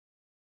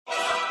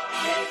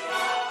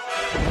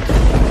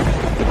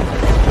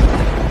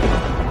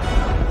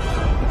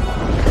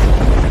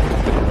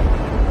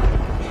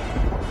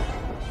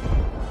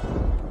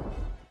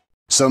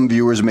Some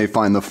viewers may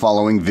find the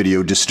following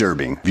video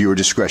disturbing. Viewer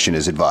discretion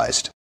is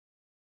advised.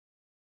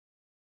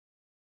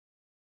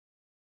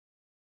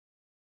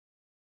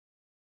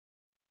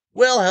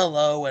 Well,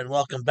 hello and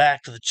welcome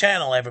back to the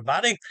channel,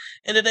 everybody.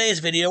 In today's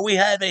video, we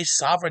have a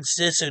sovereign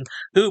citizen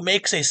who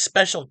makes a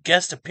special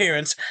guest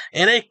appearance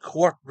in a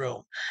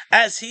courtroom,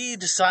 as he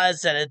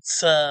decides that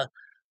it's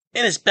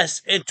in his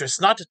best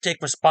interest not to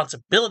take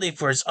responsibility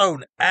for his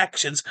own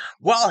actions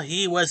while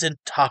he was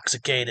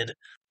intoxicated.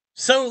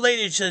 So,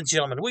 ladies and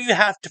gentlemen, we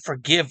have to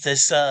forgive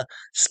this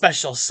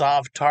special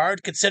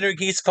Sovtard, considering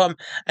he's from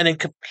an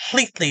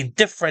completely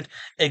different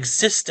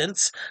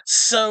existence.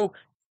 So,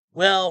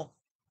 well,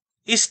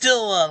 he's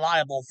still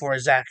liable for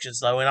his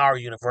actions, though, in our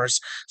universe.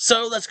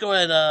 So let's go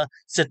ahead and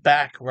sit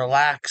back,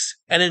 relax,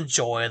 and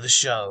enjoy the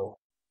show.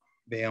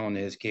 Bail in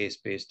his case,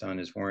 based on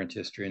his warrant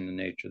history and the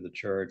nature of the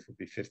charge, would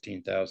be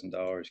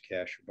 $15,000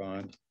 cash or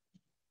bond.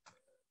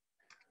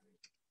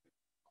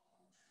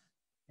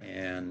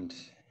 And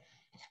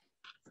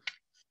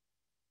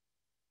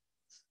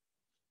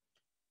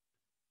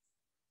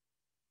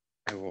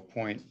I will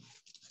appoint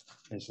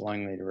Ms.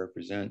 Langley to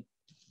represent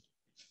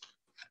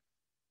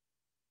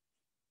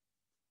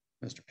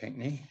Mr.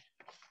 Pinckney,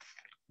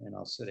 and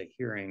I'll set a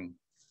hearing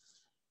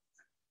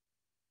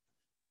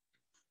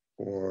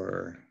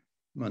for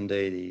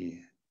Monday the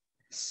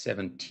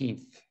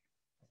 17th.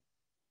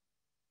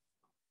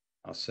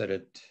 I'll set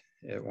it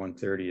at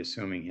 1:30,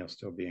 assuming he'll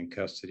still be in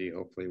custody.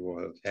 Hopefully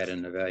we'll have had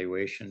an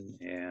evaluation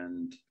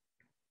and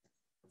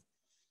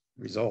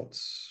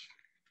results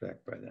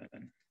back by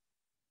then.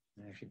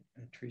 Actually,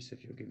 Teresa,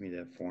 if you'll give me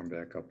that form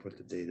back, I'll put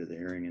the date of the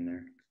hearing in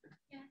there.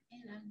 Yeah,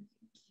 and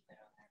keep it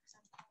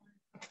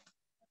on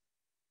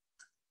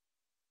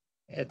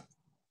Ed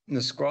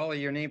Nisqually,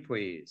 your name,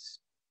 please.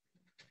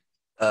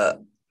 I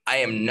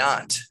am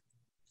not.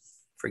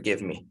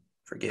 Forgive me.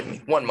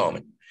 One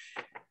moment.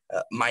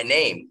 My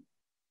name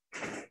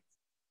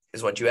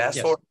is what you asked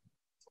Yes. for?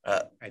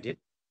 I did.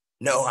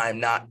 No, I'm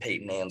not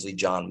Peyton Ansley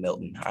John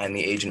Milton. I'm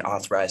the agent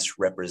authorized to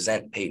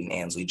represent Peyton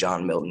Ansley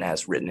John Milton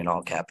as written in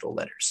all capital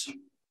letters.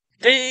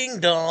 Ding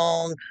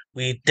dong!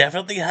 We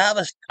definitely have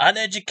an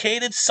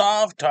uneducated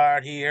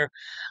Sovtard here.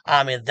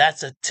 I mean,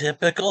 that's a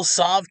typical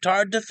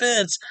Sovtard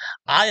defense.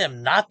 I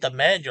am not the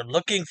man you're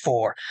looking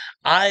for.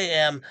 I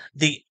am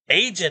the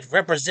agent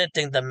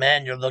representing the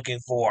man you're looking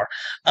for.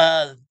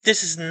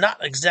 This is not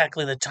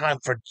exactly the time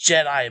for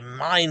Jedi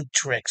mind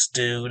tricks,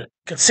 dude.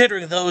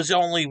 Considering those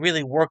only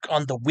really work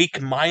on the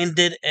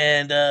weak-minded,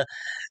 and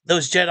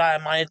those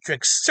Jedi mind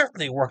tricks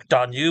certainly worked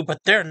on you, but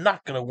they're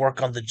not going to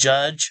work on the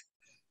judge.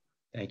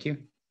 Thank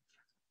you.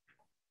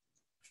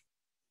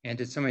 And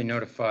did somebody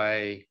notify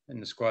in the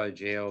Nisqually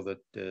jail that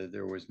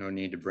there was no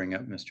need to bring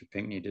up Mr.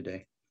 Pinckney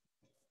today?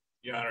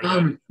 Your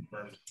Honor,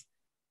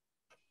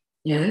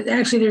 Yeah,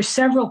 actually, there's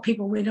several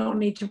people we don't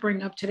need to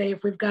bring up today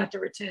if we've got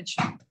their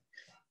attention.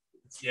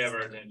 yeah,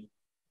 Virginia.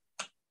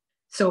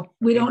 So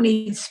we don't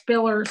need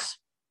spillers.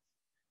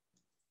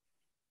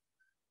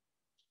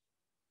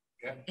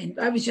 Okay. And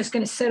I was just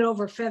going to set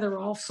over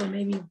Featherall, so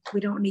maybe we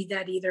don't need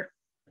that either.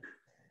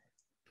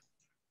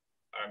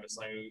 All right, Ms.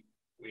 Langley,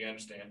 we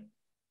understand.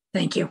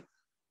 Thank you.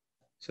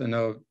 So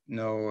no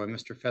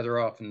Mr.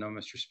 Featheroff and no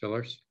Mr.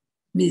 Spillers?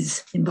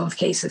 Ms. in both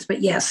cases,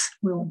 but yes,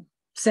 we'll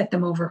set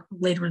them over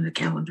later in the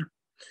calendar.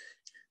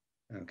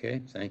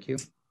 Okay, thank you.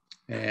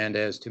 And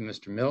as to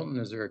Mr. Milton,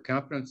 is there a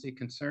competency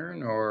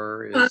concern,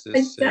 or is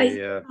this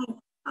I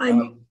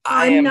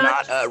am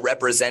not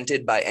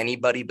represented by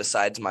anybody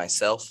besides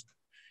myself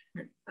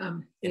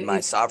in my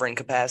sovereign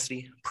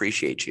capacity.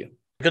 Appreciate you.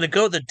 Gonna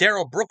go the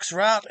Daryl Brooks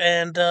route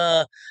and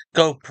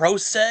go pro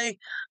se?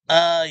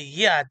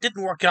 Yeah, it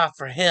didn't work out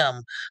for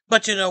him.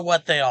 But you know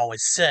what they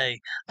always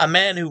say. A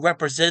man who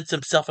represents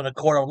himself in a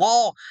court of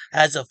law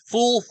has a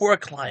fool for a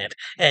client.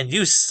 And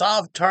you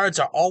Sovtards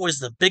are always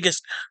the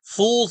biggest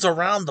fools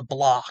around the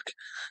block.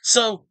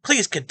 So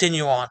please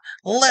continue on.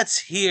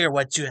 Let's hear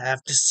what you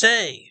have to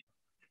say.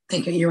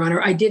 Thank you, Your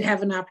Honor. I did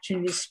have an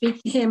opportunity to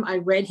speak to him. I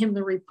read him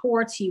the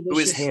reports. He was Who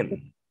is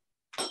him?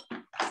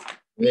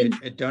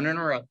 Don't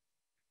interrupt.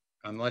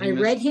 I'm letting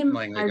I read him.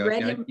 Langley I go.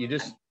 read Now, him. you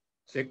just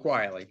sit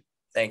quietly.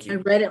 Thank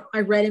you. I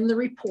read him the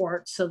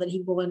report so that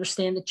he will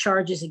understand the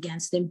charges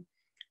against him.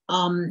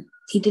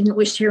 He didn't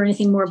wish to hear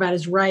anything more about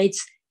his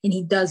rights, and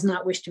he does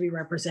not wish to be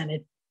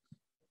represented.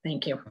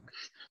 Thank you.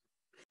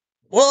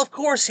 Well, of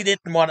course he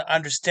didn't want to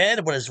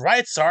understand what his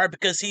rights are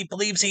because he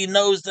believes he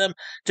knows them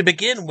to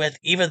begin with,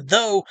 even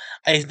though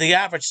the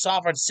average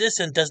sovereign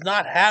citizen does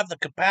not have the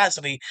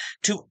capacity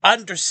to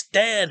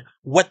understand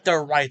what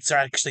their rights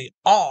actually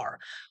are.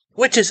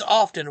 Which is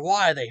often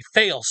why they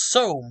fail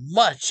so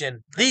much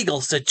in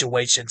legal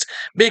situations.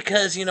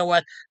 Because, you know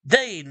what,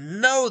 they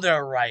know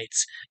their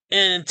rights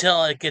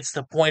until it gets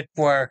to the point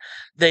where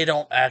they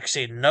don't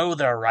actually know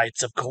their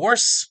rights, of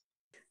course.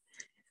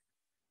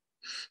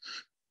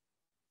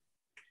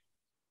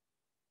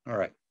 All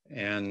right.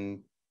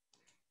 And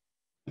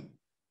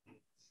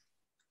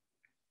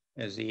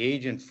as the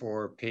agent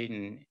for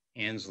Peyton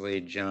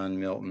Ansley John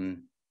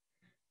Milton,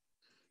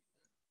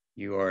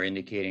 you are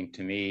indicating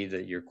to me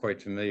that you're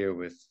quite familiar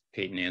with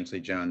Peyton Ansley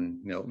John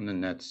Milton,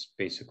 and that's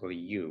basically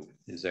you.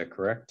 Is that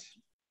correct?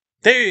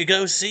 There you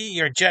go. See,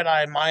 your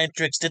Jedi mind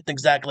tricks didn't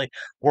exactly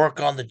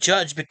work on the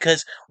judge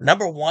because,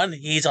 number one,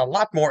 he's a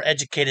lot more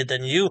educated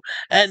than you,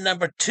 and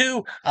number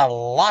two, a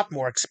lot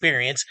more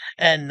experience,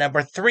 and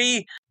number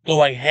three,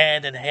 going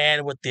hand in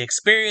hand with the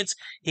experience,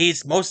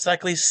 he's most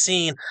likely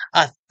seen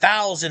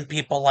 1,000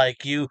 people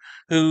like you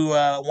who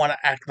want to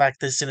act like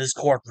this in his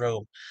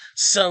courtroom.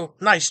 So,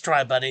 nice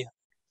try, buddy.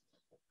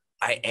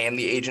 I am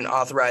the agent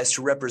authorized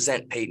to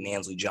represent Peyton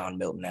Ansley John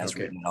Milton as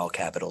written in all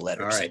capital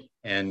letters. All right.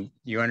 And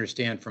you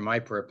understand for my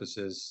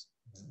purposes,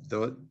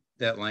 though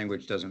that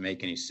language doesn't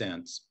make any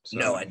sense. So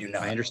no, I do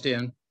not. I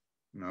understand.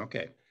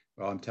 Okay.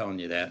 Well, I'm telling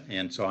you that.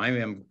 And so I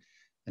am,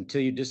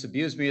 until you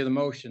disabuse me of the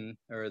motion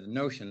or the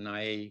notion,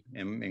 I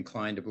am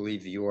inclined to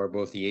believe that you are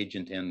both the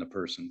agent and the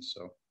person.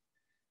 So,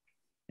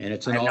 and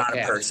it's in all caps. I'm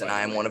not a person.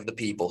 I am one of the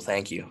people.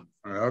 Thank you.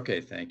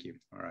 Okay. Thank you.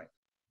 All right.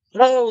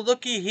 Oh,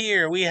 looky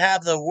here. We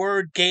have the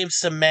word game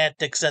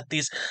semantics that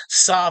these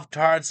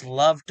sovtards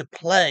love to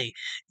play.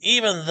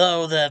 Even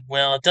though that,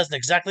 well, it doesn't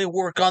exactly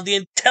work on the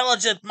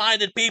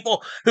intelligent-minded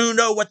people who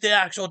know what the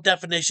actual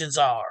definitions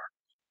are.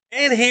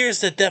 And here's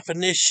the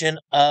definition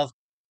of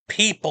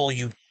people,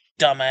 you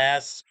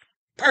dumbass.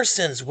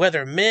 Persons,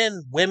 whether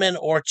men, women,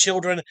 or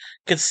children,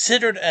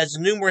 considered as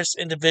numerous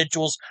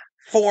individuals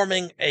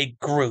forming a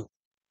group.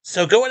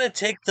 So go ahead and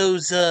take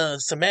those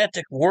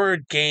semantic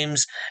word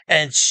games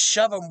and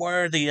shove them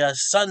where the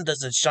sun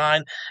doesn't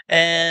shine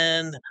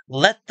and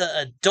let the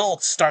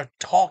adults start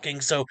talking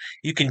so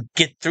you can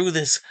get through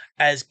this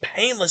as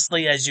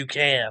painlessly as you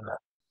can.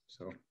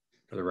 So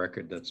for the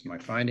record, that's my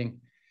finding.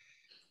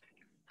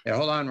 Yeah,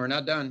 hold on. We're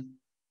not done.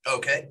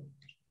 Okay.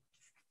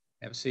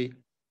 Have a seat.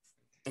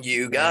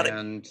 You got it.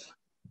 And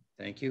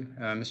thank you.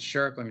 Mr.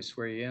 Sharp, let me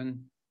swear you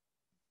in.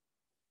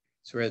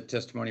 Swear the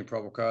testimony and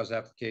probable cause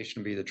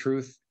application to be the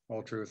truth,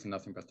 whole truth, and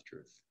nothing but the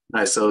truth.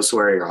 I so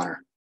swear, Your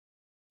Honor.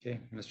 Okay,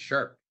 Mr.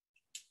 Sharp.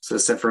 So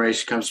this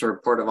information comes from a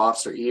report of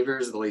Officer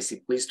Evers of the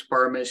Lacey Police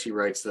Department. She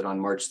writes that on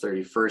March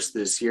 31st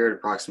this year at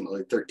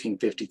approximately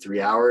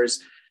 13:53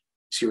 hours,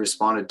 she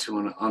responded to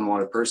an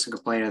unwanted person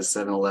complaint at a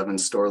 7-Eleven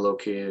store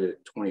located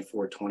at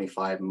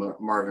 2425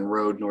 Marvin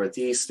Road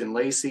Northeast in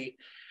Lacey.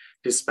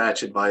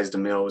 Dispatch advised a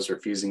male was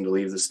refusing to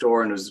leave the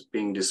store and was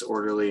being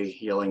disorderly,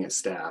 yelling at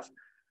staff.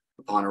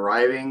 Upon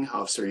arriving,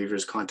 Officer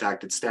Evers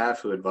contacted staff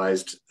who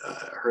advised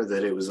her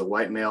that it was a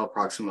white male,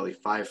 approximately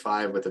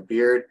 5'5", with a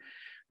beard,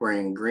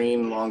 wearing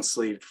green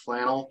long-sleeved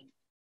flannel.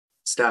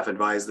 Staff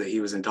advised that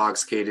he was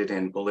intoxicated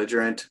and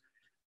belligerent.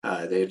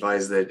 They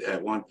advised that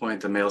at one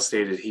point the male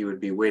stated he would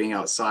be waiting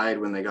outside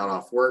when they got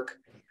off work.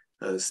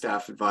 The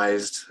staff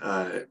advised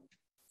that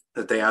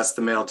they asked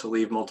the male to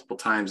leave multiple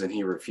times and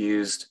he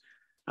refused.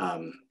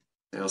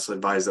 They also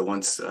advised that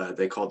once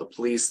they called the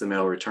police, the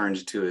male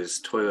returned to his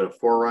Toyota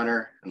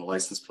 4Runner, and the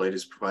license plate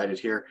is provided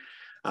here,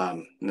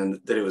 and then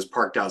that it was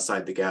parked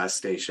outside the gas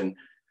station.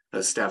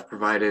 Staff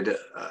provided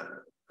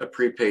a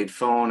prepaid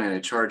phone and a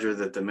charger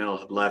that the male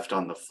had left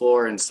on the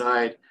floor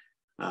inside.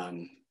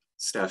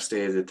 Staff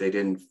stated that they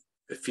didn't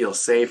feel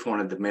safe,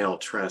 wanted the male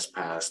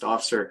trespassed.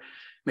 Officer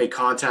made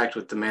contact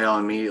with the male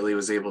and immediately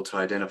was able to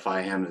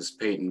identify him as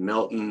Peyton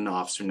Milton.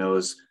 Officer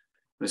knows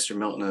Mr.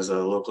 Milton is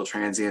a local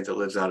transient that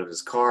lives out of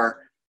his car,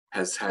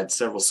 has had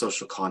several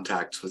social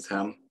contacts with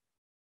him.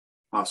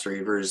 Officer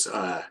Evers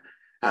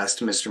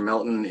asked Mr.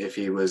 Milton if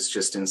he was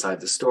just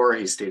inside the store.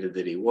 He stated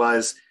that he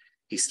was.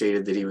 He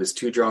stated that he was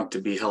too drunk to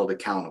be held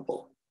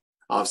accountable.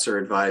 Officer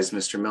advised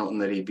Mr. Milton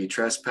that he'd be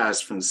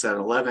trespassed from the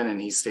 7-Eleven,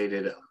 and he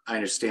stated, "I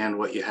understand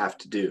what you have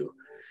to do."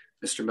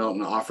 Mr.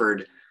 Milton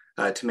offered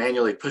to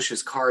manually push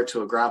his car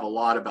to a gravel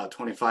lot about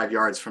 25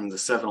 yards from the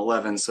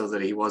 7-Eleven so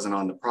that he wasn't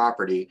on the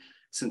property,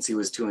 since he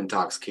was too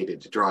intoxicated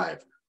to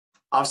drive.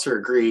 Officer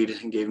agreed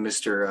and gave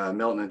Mr.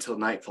 Milton until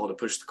nightfall to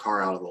push the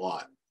car out of the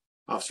lot.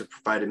 Officer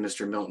provided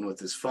Mr. Milton with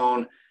his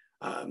phone,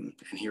 and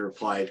he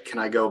replied, "Can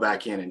I go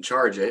back in and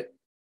charge it?"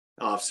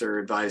 Officer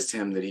advised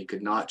him that he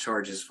could not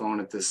charge his phone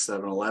at this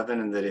 7-Eleven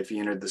and that if he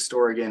entered the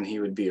store again, he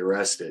would be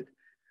arrested.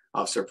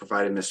 Officer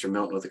provided Mr.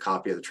 Milton with a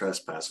copy of the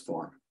trespass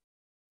form.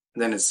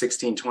 And then at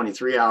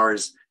 16:23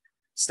 hours,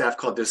 staff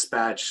called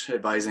dispatch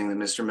advising that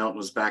Mr. Milton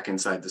was back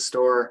inside the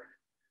store.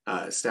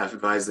 Staff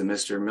advised that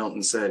Mr.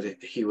 Milton said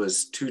he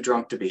was too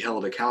drunk to be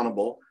held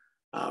accountable,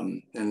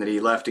 and that he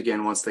left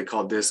again once they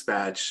called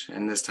dispatch,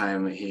 and this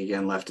time he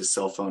again left his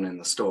cell phone in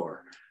the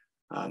store.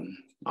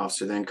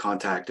 Officer then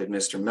contacted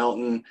Mr.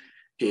 Milton.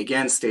 He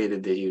again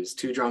stated that he was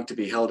too drunk to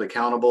be held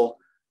accountable.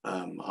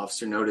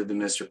 Officer noted that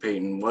Mr.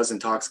 Peyton was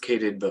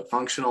intoxicated but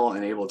functional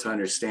and able to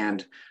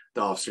understand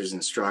the officer's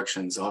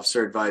instructions.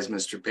 Officer advised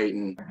Mr.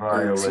 Peyton,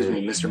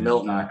 Mr.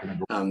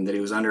 Milton, that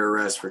he was under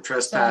arrest for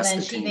trespass,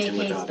 detained him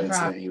without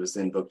incident. He was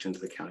then booked into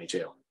the county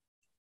jail.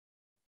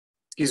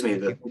 Excuse me,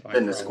 the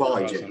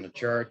Nisqually jail. On the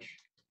charge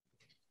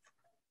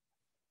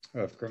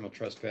of criminal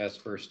trespass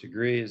first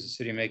degree, is the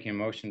city making a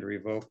motion to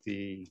revoke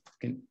the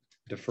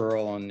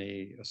deferral on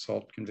the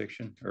assault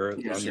conviction or on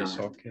the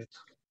assault case?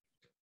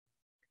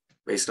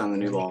 Based on the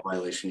new law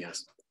violation,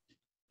 yes.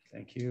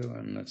 Thank you.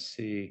 And let's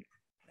see.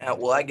 Now,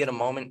 will I get a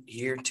moment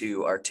here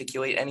to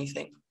articulate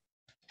anything?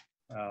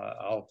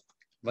 I'll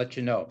let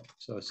you know.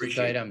 So sit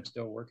tight. I'm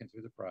still working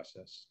through the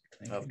process.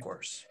 Of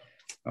course.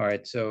 All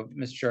right. So,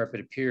 Mr. Sharp,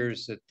 it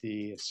appears that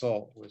the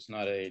assault was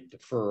not a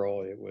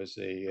deferral. It was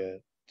a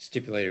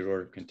stipulated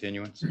order of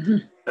continuance.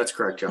 That's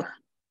correct, Your Honor.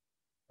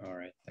 All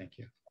right. Thank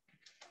you.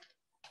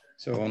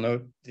 So we'll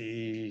note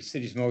the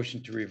city's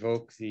motion to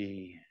revoke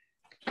the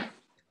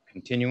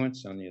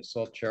continuance on the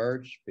assault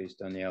charge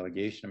based on the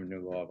allegation of a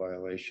new law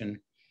violation.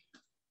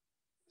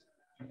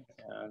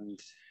 And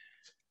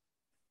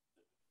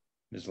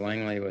Ms.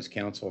 Langley was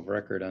counsel of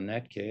record on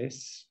that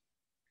case.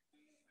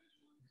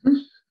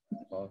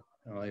 Well,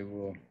 I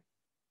will,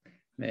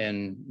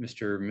 and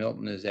Mr.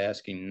 Milton is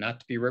asking not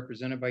to be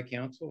represented by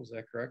counsel. Is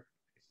that correct?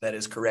 That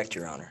is correct,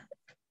 Your Honor.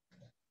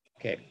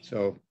 Okay,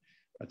 so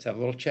let's have a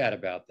little chat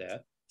about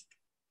that.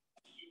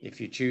 If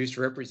you choose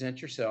to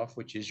represent yourself,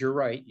 which is your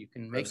right, you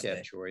can make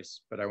that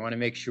choice, but I want to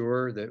make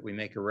sure that we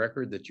make a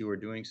record that you are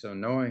doing so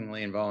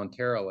knowingly and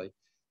voluntarily.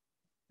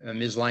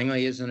 Ms.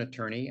 Langley is an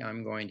attorney.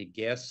 I'm going to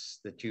guess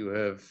that you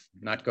have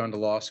not gone to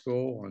law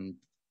school and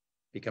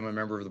become a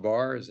member of the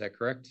bar. Is that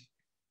correct?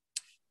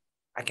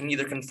 I can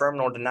neither confirm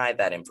nor deny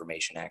that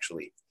information,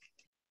 actually.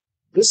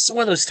 This is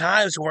one of those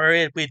times where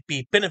it would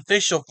be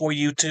beneficial for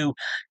you to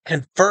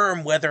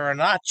confirm whether or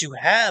not you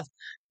have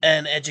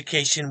an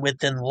education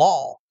within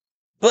law.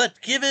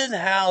 But given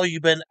how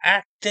you've been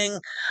acting,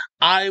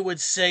 I would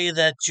say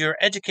that your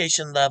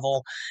education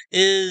level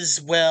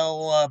is,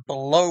 well,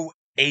 below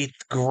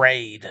 8th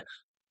grade.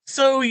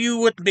 So you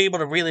wouldn't be able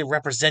to really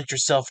represent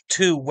yourself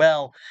too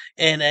well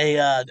in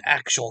a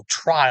actual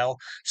trial.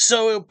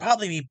 So it would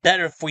probably be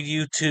better for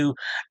you to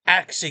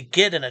actually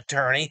get an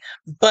attorney.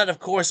 But of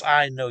course,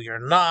 I know you're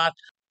not.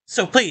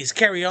 So please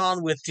carry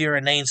on with your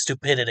inane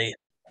stupidity.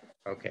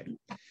 Okay.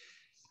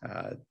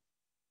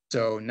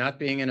 So not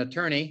being an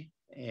attorney,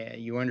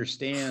 you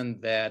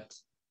understand that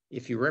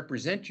if you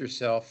represent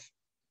yourself,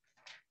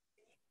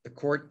 the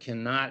court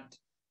cannot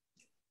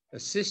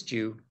assist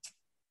you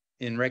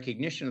in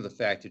recognition of the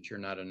fact that you're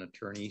not an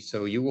attorney.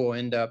 So you will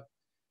end up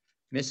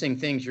missing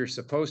things you're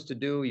supposed to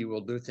do. You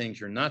will do things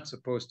you're not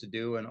supposed to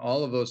do. And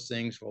all of those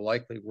things will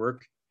likely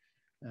work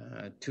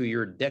to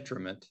your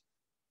detriment.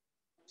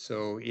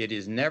 So it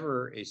is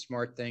never a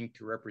smart thing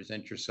to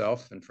represent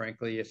yourself. And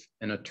frankly, if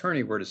an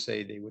attorney were to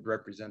say they would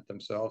represent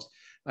themselves,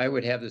 I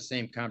would have the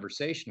same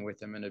conversation with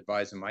them and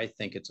advise them, I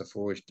think it's a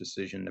foolish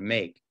decision to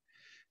make.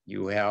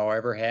 You,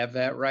 however, have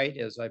that right,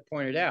 as I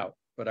pointed out.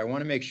 But I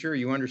want to make sure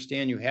you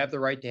understand you have the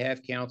right to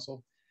have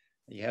counsel.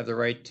 You have the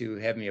right to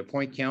have me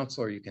appoint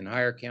counsel, or you can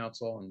hire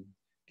counsel. And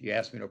if you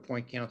ask me to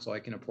appoint counsel, I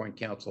can appoint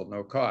counsel at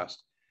no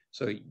cost.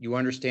 So you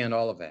understand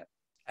all of that.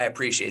 I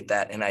appreciate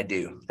that, and I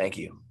do. Thank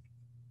you.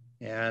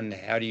 And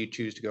how do you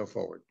choose to go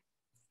forward?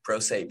 Pro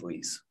se,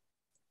 please.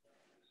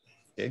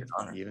 Okay,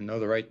 you even know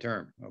the right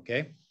term,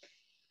 okay?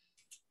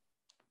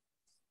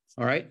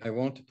 All right, I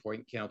won't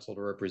appoint counsel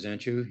to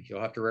represent you.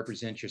 You'll have to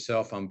represent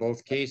yourself on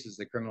both cases,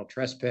 the criminal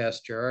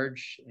trespass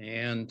charge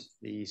and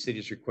the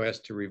city's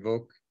request to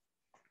revoke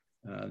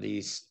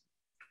these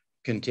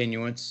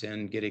continuance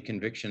and get a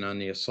conviction on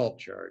the assault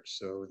charge.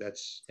 So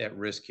that's at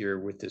risk here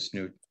with this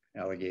new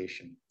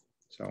allegation.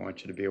 So I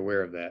want you to be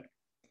aware of that.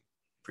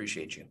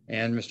 Appreciate you.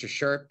 And Mr.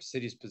 Sharp,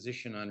 city's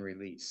position on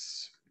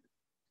release.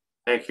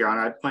 Thank you, Your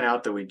Honor. I'd point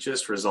out that we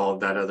just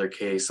resolved that other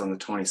case on the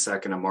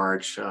 22nd of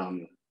March.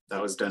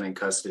 That was done in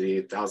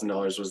custody.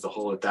 $1,000 was the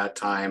hold at that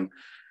time.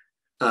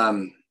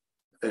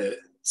 The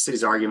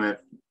city's argument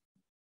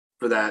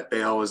for that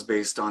bail was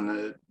based on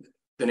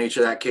the nature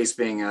of that case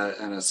being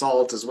an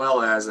assault, as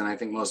well as, and I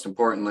think most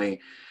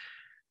importantly,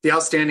 the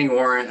outstanding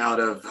warrant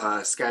out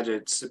of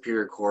Skagit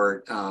Superior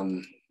Court.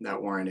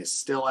 That warrant is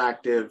still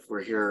active.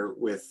 We're here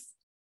with,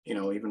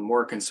 even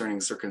more concerning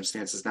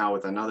circumstances now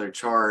with another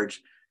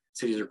charge.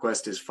 City's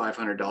request is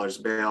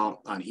 $500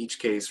 bail on each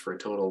case for a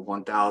total of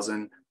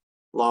 $1,000.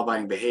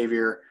 Law-abiding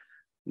behavior,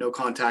 no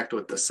contact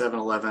with the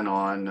 7-Eleven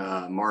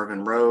on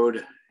Marvin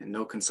Road, and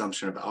no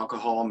consumption of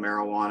alcohol,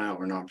 marijuana,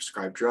 or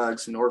non-prescribed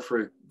drugs, nor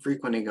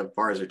frequenting of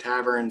bars or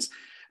taverns,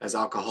 as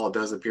alcohol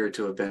does appear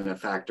to have been a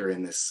factor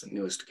in this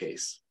newest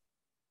case.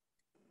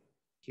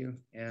 Thank you.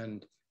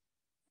 And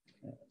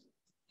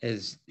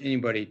has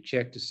anybody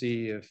checked to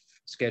see if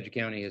Skagit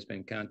County has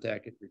been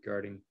contacted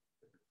regarding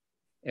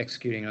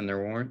executing on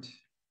their warrant?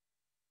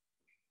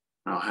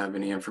 I don't have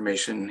any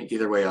information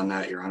either way on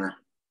that, Your Honor.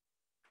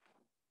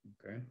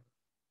 Okay.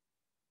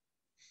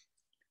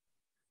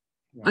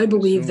 I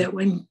believe that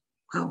when,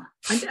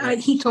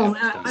 he told me,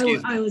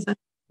 I was.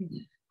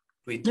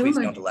 Please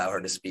don't allow her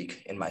to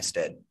speak in my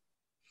stead.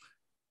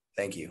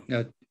 Thank you.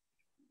 No.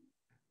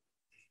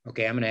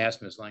 Okay, I'm going to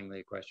ask Ms.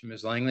 Langley a question.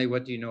 Ms. Langley,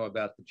 what do you know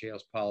about the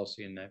jail's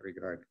policy in that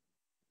regard?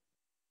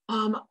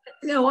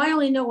 No, I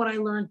only know what I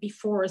learned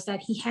before is that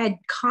he had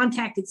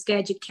contacted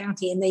Skagit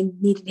County and they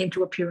needed him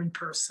to appear in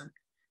person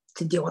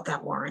to deal with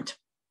that warrant.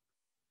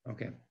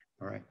 Okay,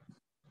 all right.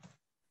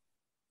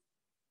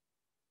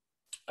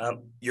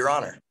 Your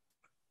Honor,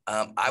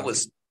 I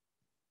was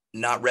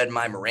not read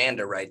my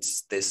Miranda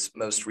rights this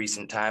most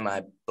recent time.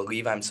 I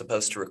believe I'm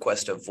supposed to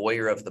request a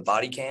voyeur of the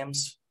body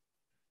cams.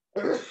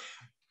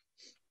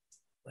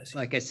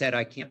 Like I said,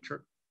 I can't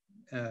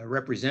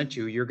represent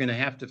you. You're going to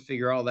have to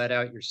figure all that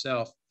out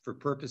yourself for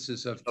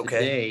purposes of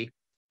today.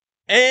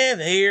 And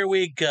here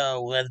we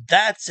go. And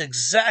that's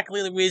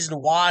exactly the reason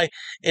why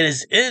it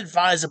is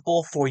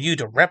inadvisable for you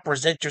to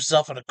represent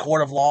yourself in a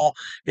court of law,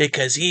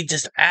 because he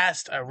just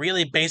asked a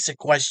really basic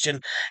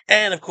question.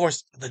 And of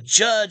course, the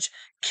judge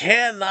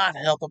cannot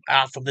help him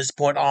out from this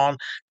point on,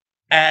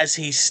 as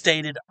he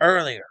stated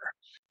earlier.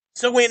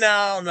 So we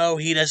now know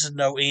he doesn't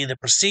know any of the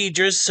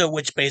procedures, so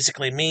which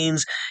basically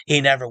means he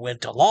never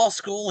went to law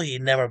school, he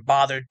never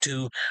bothered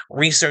to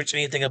research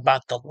anything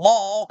about the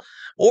law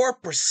or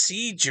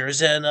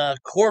procedures in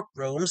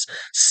courtrooms,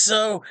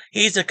 so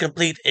he's a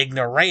complete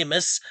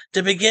ignoramus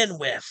to begin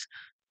with.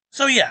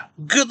 So yeah,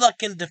 good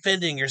luck in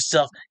defending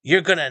yourself.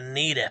 You're gonna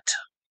need it.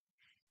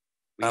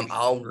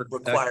 I'll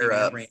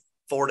require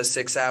 4 to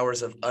 6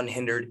 hours of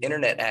unhindered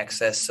internet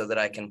access so that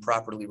I can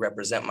properly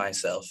represent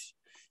myself.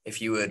 If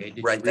you would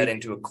write that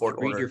into a court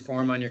order. Read your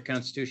form on your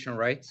constitutional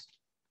rights?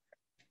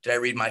 Did I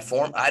read my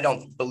form? I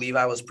don't believe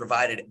I was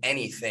provided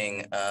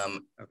anything.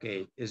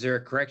 Okay. Is there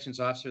a corrections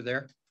officer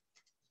there?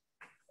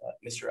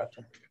 Mr.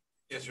 Upton?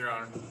 Yes, Your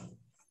Honor.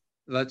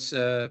 Let's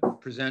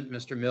present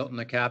Mr. Milton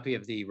a copy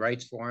of the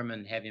rights form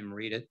and have him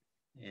read it.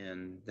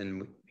 And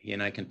then he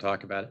and I can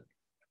talk about it.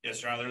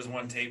 Yes, Your Honor. There's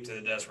one taped to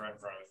the desk right in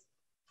front of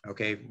it.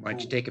 Okay. Why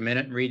don't you take a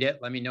minute and read it?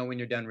 Let me know when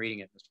you're done reading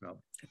it, Mr.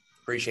 Milton.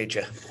 Appreciate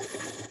you.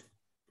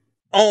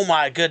 Oh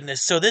my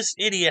goodness, so this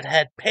idiot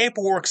had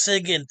paperwork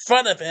sitting in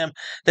front of him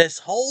this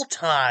whole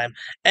time,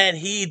 and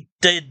he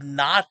did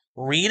not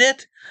read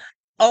it?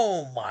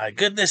 Oh my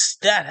goodness,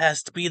 that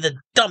has to be the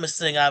dumbest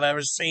thing I've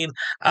ever seen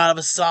out of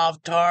a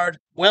Sovtard.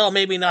 Well,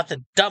 maybe not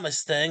the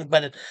dumbest thing,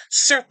 but it's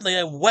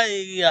certainly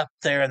way up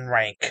there in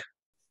rank.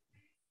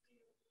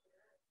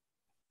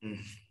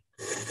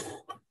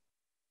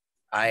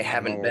 I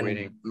haven't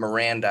been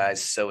Mirandized,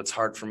 so it's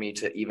hard for me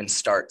to even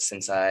start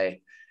since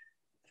I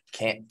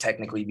can't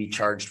technically be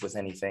charged with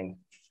anything.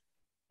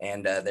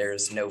 And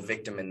there's no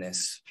victim in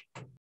this.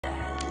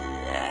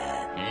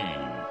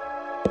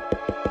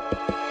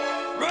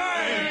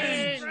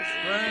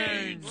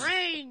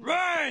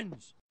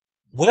 Rains!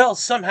 Well,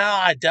 somehow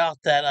I doubt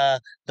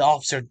that the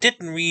officer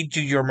didn't read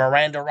you your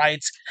Miranda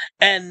rights,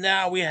 and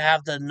now we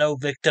have the no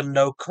victim,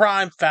 no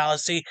crime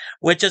fallacy,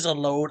 which is a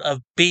load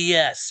of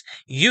BS.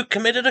 You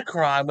committed a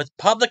crime with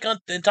public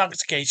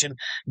intoxication,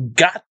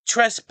 got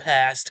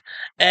trespassed,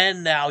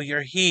 and now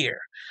you're here.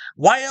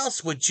 Why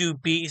else would you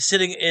be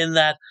sitting in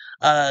that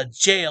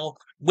jail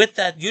with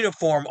that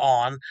uniform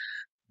on?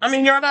 I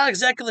mean, you're not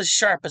exactly the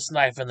sharpest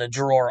knife in the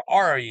drawer,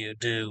 are you,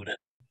 dude?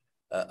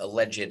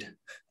 Alleged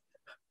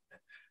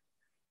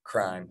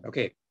crime.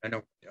 Okay, I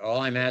know.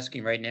 All I'm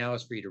asking right now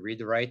is for you to read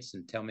the rights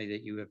and tell me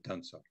that you have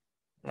done so.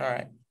 All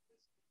right.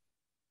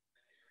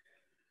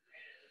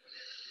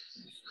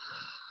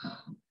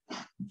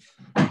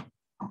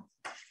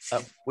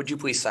 Would you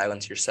please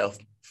silence yourself?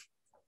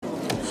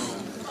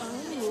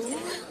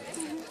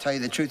 Tell you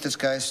the truth, this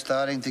guy's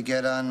starting to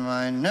get on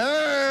my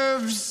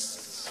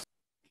nerves.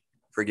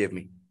 Forgive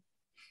me.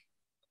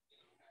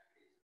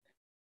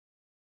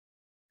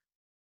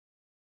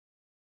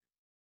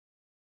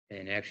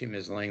 And actually,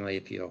 Ms. Langley,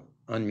 if you'll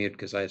unmute,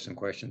 because I have some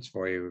questions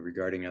for you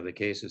regarding other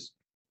cases.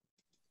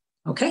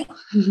 Okay.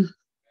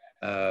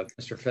 Mr.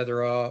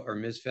 Featheroff or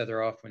Ms.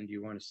 Featheroff, when do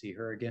you want to see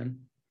her again?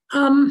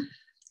 We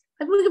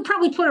could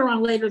probably put her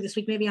on later this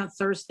week, maybe on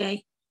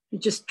Thursday.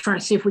 Just trying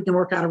to see if we can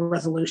work out a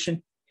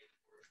resolution.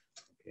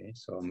 Okay,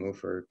 so I'll move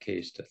her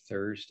case to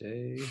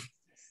Thursday,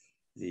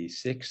 the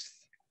 6th,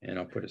 and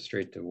I'll put it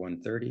straight to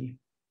 1:30.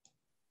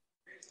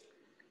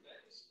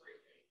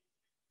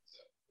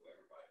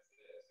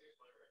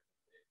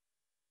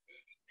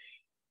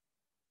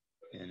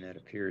 And that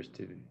appears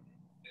to,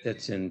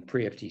 that's in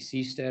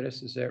pre-FTC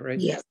status, is that right?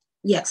 Yes.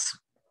 Yes.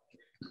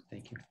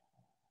 Thank you.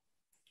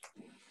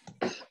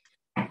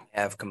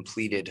 Have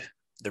completed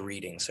the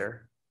reading,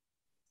 sir.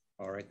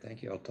 All right,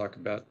 thank you. I'll talk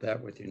about that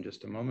with you in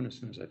just a moment as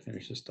soon as I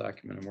finish this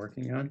document I'm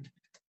working on.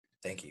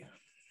 Thank you.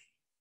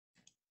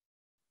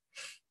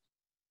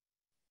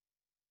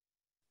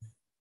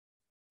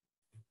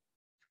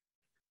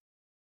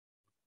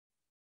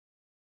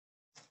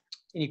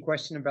 Any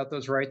question about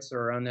those rights that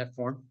are on that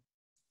form?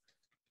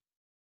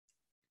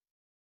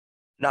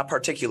 Not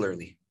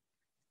particularly.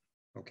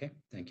 Okay,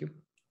 thank you.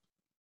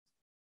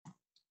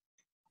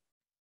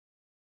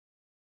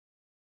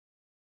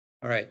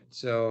 All right,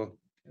 so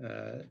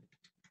the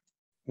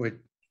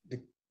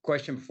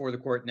question before the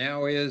court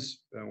now is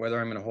whether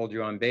I'm going to hold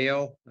you on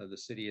bail. The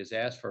city has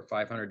asked for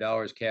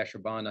 $500 cash or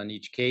bond on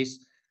each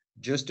case.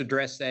 Just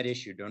address that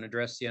issue. Don't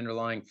address the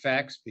underlying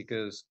facts,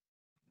 because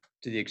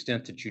to the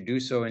extent that you do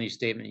so, any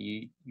statement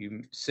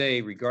you say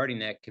regarding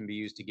that can be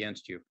used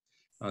against you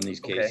on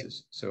these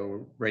cases.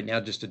 So right now,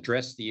 just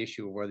address the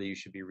issue of whether you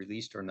should be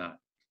released or not.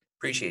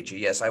 Appreciate you.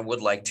 Yes, I would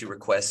like to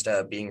request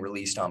being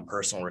released on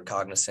personal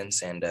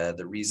recognizance. And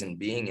the reason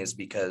being is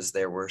because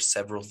there were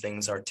several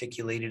things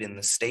articulated in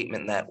the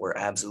statement that were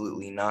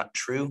absolutely not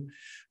true.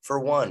 For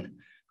one,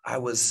 I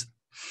was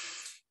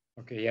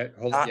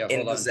not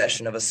in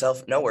possession of a cell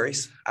phone. No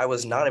worries. I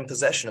was not in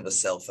possession of a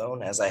cell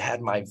phone, as I had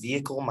my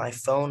vehicle, my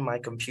phone, my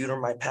computer,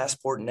 my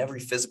passport, and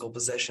every physical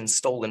possession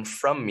stolen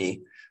from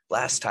me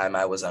last time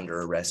I was under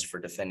arrest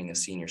for defending a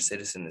senior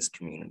citizen in this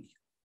community.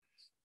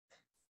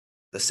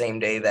 The same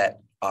day that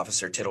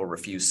Officer Tittle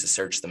refused to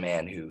search the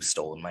man who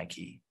stole my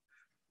key.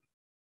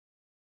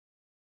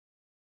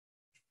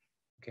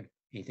 Okay.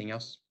 Anything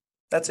else?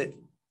 That's it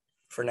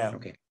for now.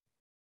 Okay.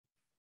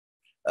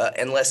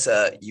 Unless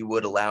you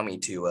would allow me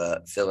to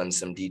fill in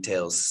some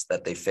details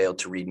that they failed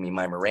to read me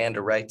my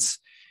Miranda rights,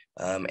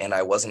 and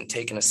I wasn't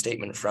taking a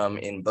statement from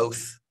in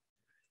both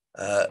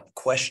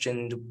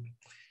questioned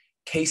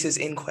cases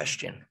in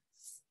question.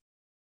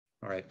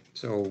 All right.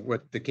 So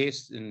what the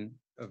case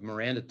of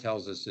Miranda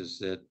tells us is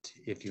that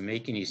if you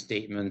make any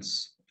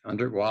statements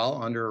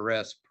while under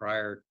arrest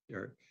prior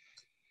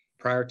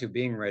to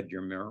being read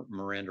your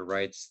Miranda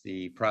rights,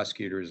 the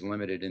prosecutor is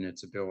limited in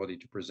its ability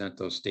to present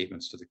those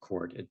statements to the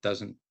court. It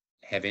doesn't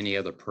have any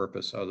other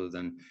purpose other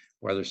than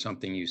whether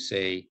something you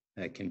say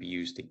can be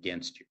used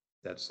against you.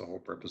 That's the whole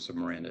purpose of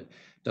Miranda.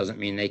 Doesn't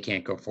mean they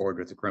can't go forward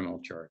with a criminal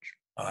charge.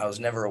 Oh, I was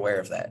never aware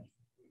of that.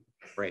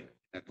 Right,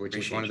 which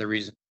is one of the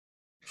reasons.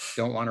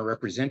 Don't want to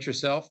represent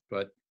yourself,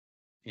 but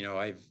you know,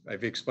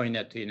 I've explained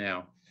that to you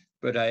now,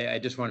 but I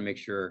just want to make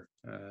sure.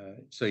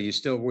 So you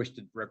still wish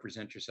to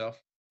represent yourself?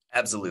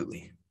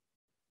 Absolutely.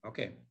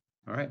 Okay.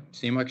 All right.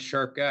 Seem like a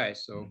sharp guy.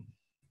 So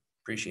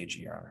appreciate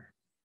you, Your Honor.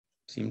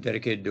 Seem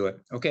dedicated to it.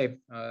 Okay.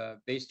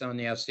 Based on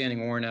the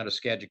outstanding warrant out of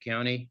Skagit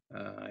County,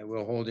 I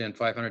will hold in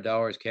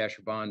 $500 cash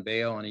or bond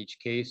bail on each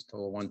case,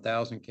 total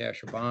 $1,000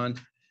 cash or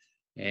bond.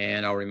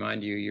 And I'll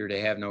remind you, you're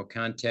to have no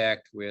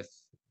contact with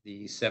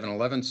the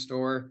 7-Eleven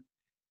store.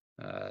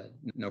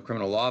 No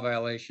criminal law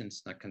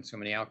violations, not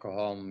consume any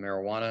alcohol and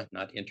marijuana,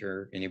 not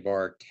enter any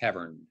bar or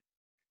tavern.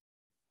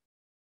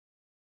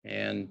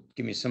 And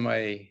give me some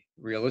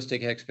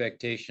realistic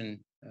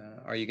expectation.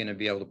 Are you going to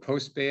be able to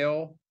post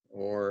bail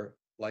or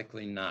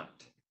likely not?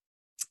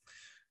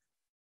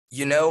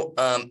 You know,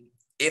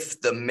 if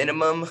the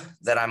minimum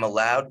that I'm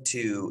allowed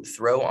to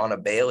throw on a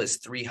bail is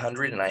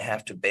 300 and I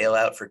have to bail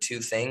out for 2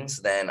 things,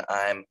 then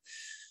I'm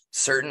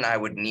certain I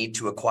would need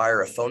to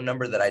acquire a phone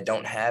number that I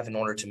don't have in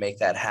order to make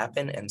that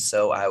happen. And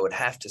so I would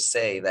have to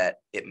say that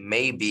it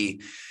may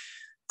be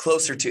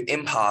closer to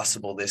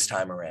impossible this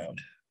time around.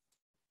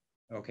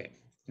 Okay.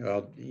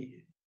 Well,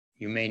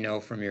 you may know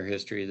from your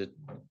history that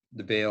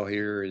the bail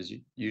here is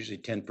usually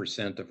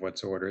 10% of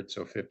what's ordered.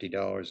 So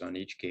 $50 on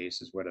each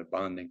case is what a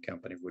bonding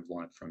company would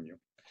want from you.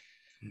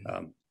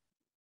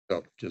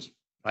 So just,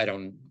 I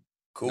don't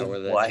know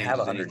whether that well, I have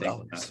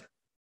 $100.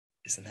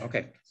 Isn't that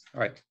okay?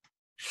 All right.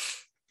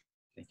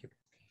 Thank you.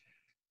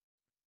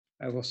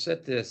 I will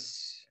set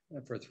this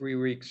for 3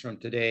 weeks from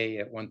today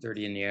at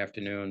 1:30 in the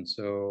afternoon.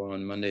 So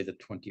on Monday, the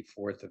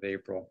 24th of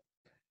April,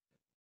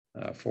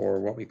 for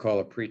what we call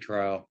a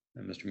pretrial,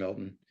 Mr.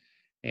 Milton.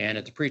 And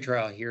at the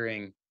pretrial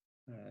hearing,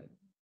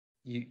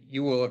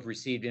 you will have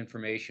received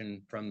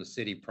information from the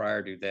city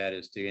prior to that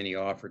as to any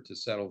offer to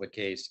settle the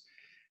case.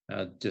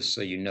 Just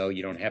so you know,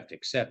 you don't have to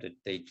accept it.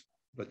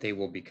 But they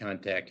will be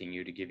contacting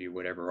you to give you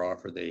whatever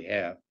offer they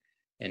have.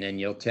 And then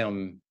you'll tell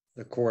them,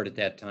 the court at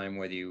that time,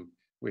 whether you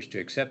wish to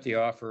accept the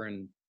offer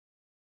and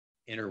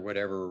enter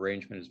whatever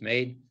arrangement is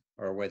made,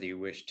 or whether you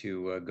wish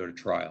to go to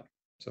trial.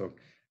 So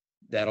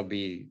that'll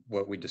be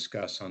what we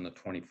discuss on the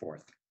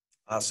 24th.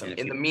 Awesome.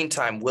 In the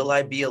meantime, will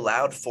I be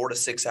allowed 4 to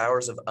 6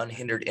 hours of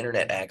unhindered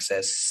internet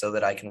access so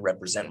that I can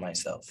represent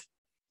myself?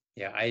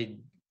 Yeah,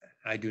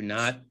 I do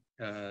not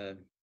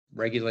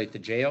regulate the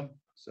jail.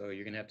 So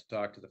you're going to have to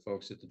talk to the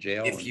folks at the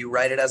jail. If you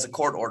write it as a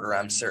court order,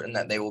 I'm certain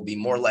that they will be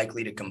more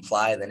likely to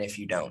comply than if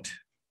you don't.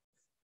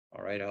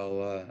 All right,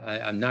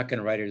 I'm not going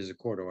to write it as a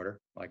court order.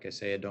 Like I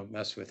say, I don't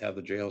mess with how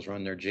the jails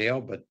run their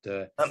jail, but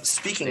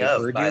speaking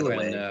of, by the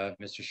way,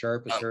 Mr.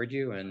 Sharp has heard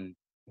you, and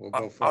we'll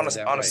go forward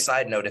on a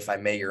side note, if I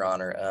may, Your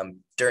Honor,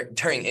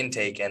 during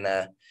intake, and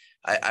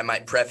I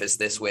might preface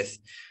this with,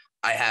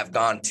 I have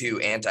gone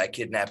to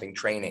anti-kidnapping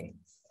training.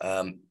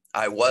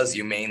 I was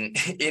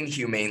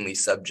inhumanely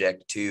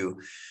subject to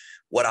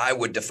what I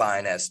would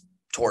define as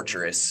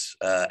torturous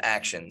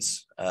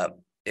actions.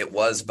 It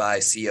was by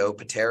C.O.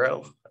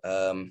 Patero.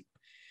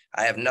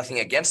 I have nothing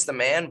against the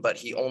man, but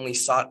he only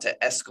sought to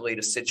escalate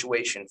a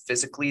situation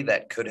physically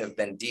that could have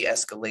been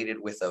de-escalated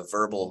with a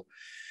verbal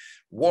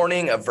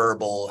warning, a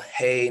verbal,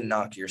 hey,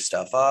 knock your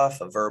stuff off,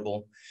 a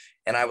verbal,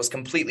 and I was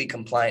completely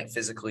compliant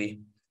physically,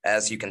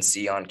 as you can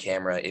see on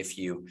camera if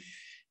you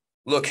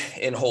look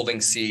in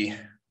holding C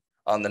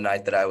on the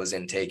night that I was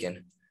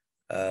intaken.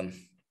 And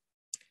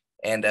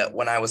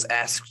when I was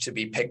asked to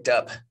be picked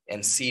up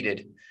and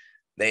seated,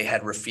 they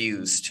had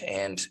refused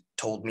and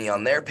told me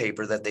on their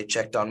paper that they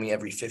checked on me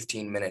every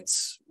 15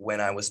 minutes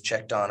when I was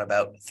checked on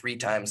about 3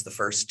 times the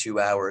first 2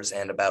 hours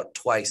and about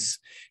twice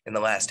in the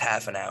last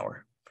half an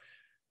hour.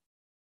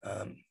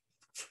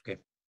 Okay.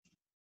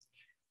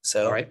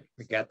 So, all right,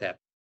 we got that.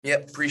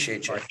 Yep,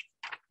 appreciate you. Right.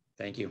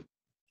 Thank you.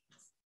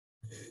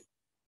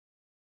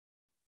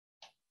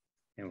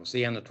 And we'll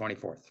see you on the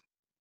 24th.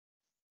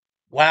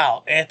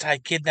 Wow,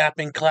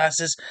 anti-kidnapping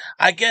classes.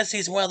 I guess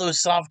he's one of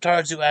those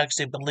softards who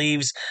actually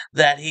believes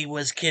that he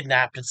was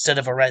kidnapped instead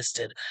of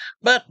arrested.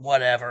 But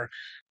whatever.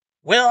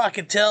 Well, I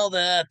can tell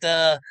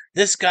that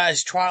this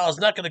guy's trial is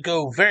not going to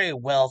go very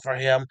well for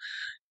him.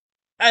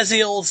 As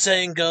the old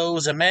saying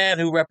goes, a man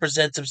who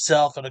represents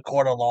himself in a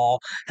court of law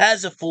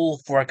has a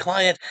fool for a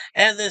client,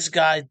 and this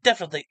guy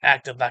definitely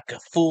acted like a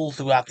fool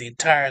throughout the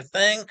entire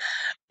thing.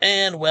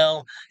 And,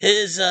 well,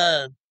 his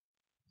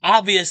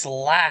obvious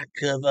lack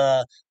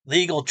of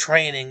legal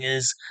training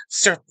is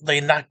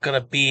certainly not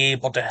going to be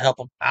able to help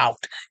him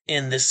out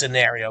in this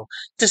scenario,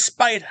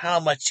 despite how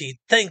much he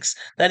thinks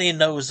that he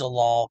knows the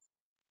law,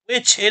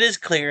 which it is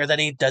clear that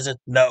he doesn't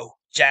know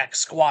jack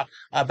squat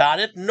about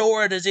it,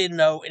 nor does he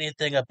know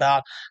anything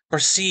about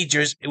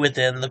procedures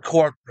within the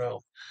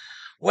courtroom.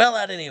 Well,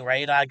 at any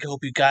rate, I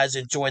hope you guys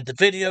enjoyed the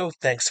video.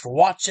 Thanks for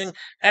watching,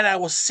 and I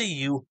will see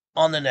you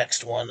on the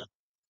next one.